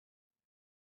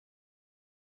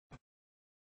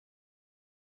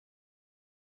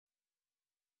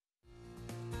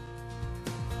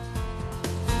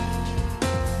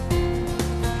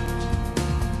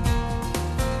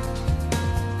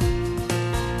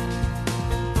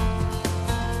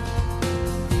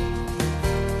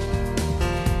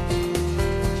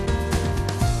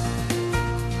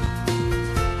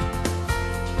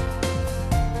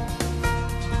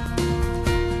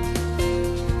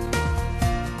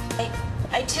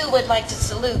would like to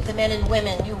salute the men and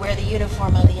women who wear the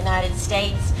uniform of the United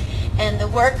States and the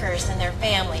workers and their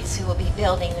families who will be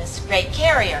building this great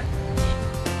carrier.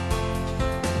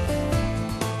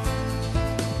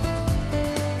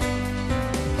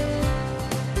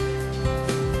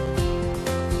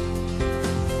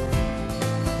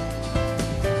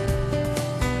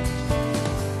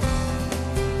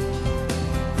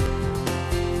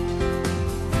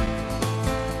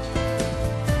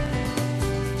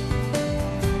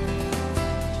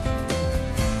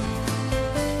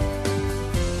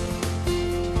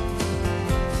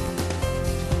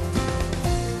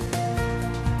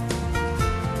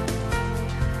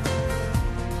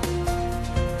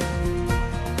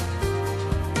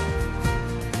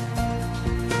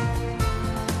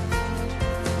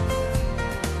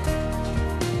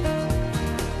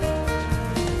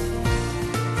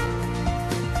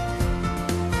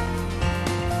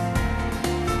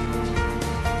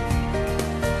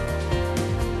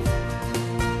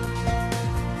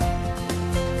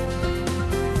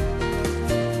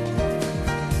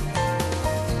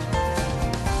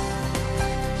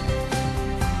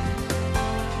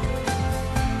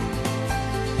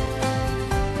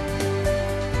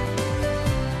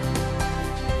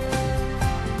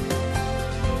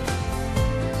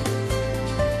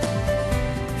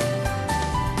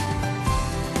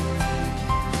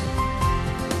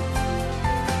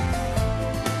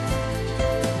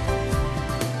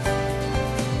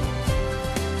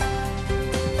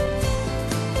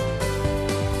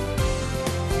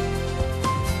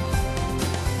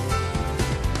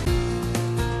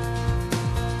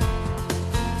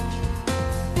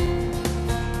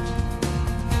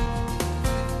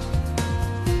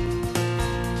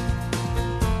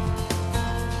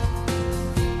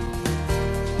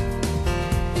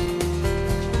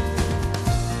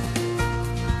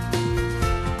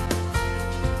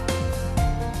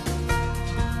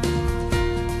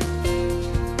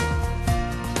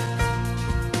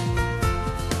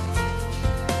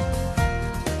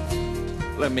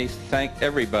 Let me thank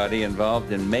everybody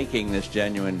involved in making this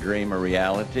genuine dream a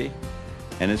reality,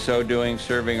 and in so doing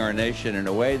serving our nation in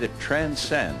a way that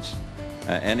transcends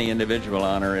any individual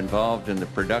honor involved in the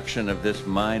production of this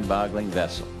mind-boggling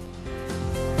vessel.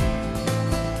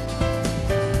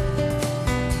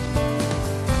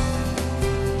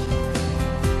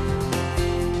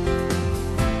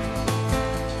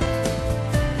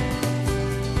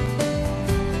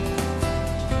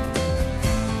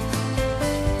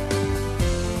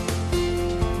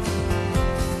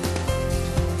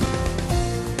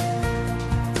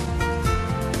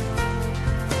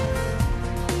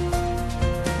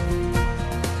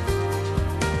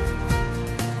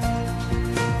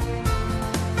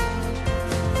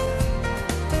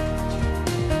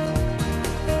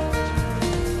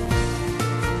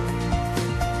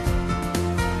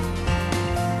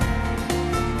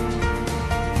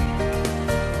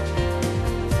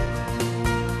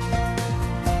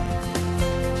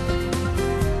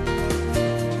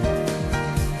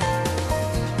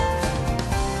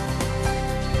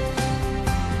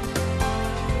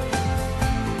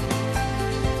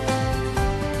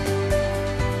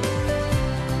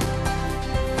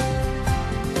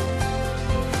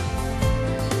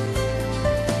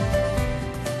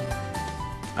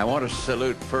 I want to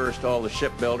salute first all the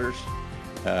shipbuilders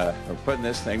for putting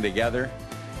this thing together.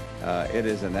 It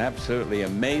is an absolutely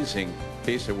amazing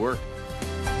piece of work.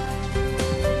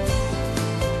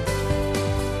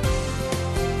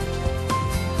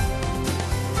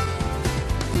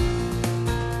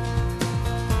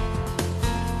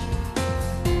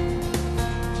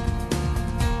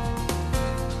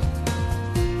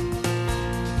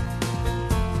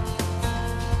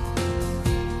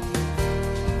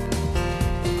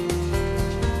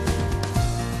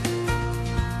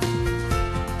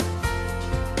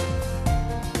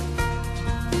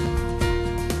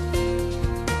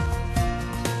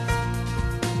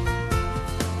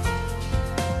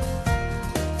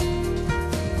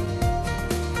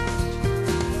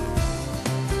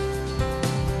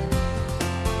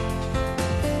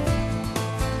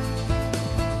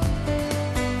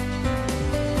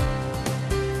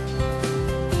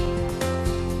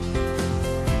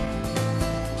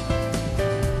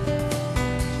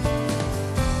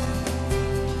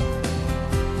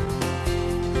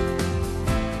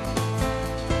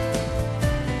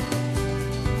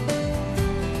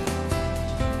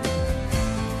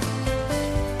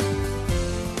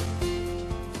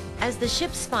 As the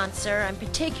ship sponsor, I'm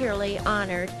particularly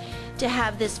honored to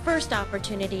have this first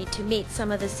opportunity to meet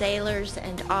some of the sailors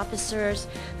and officers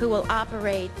who will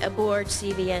operate aboard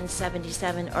CVN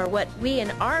 77, or what we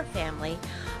in our family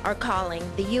are calling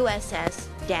the USS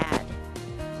Dad.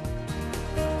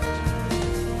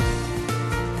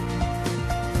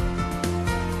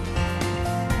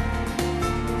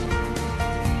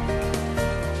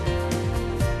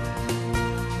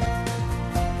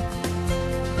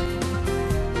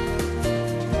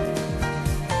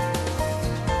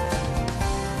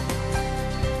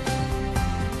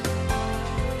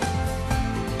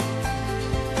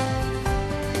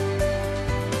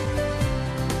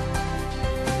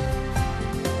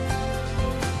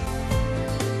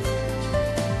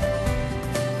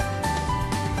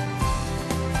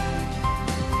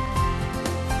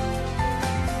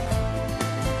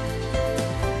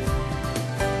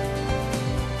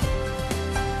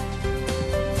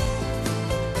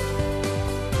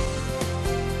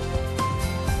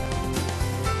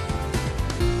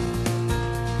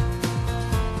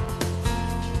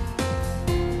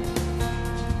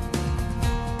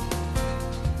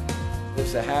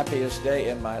 It's the happiest day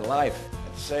in my life.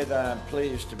 And to say that I'm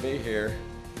pleased to be here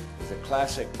is a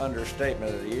classic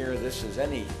understatement of the year. This is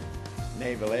any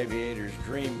naval aviator's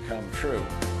dream come true.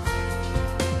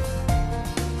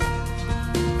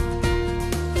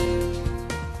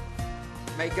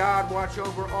 May God watch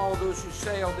over all those who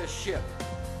sail this ship,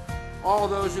 all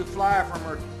those who fly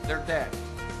from their deck,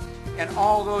 and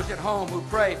all those at home who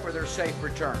pray for their safe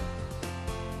return.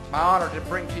 My honor to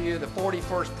bring to you the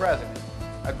 41st President,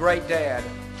 a great dad,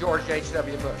 George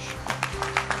H.W. Bush.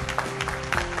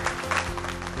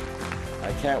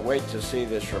 I can't wait to see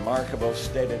this remarkable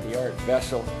state-of-the-art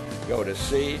vessel go to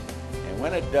sea, and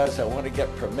when it does, I want to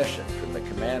get permission from the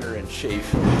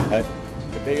Commander-in-Chief to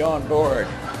be on board.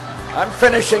 I'm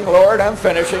finishing, Lord, I'm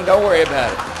finishing, don't worry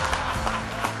about it.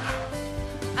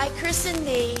 I christen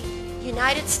the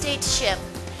United States ship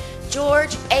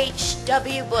George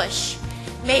H.W. Bush.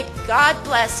 May God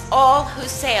bless all who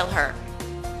sail her.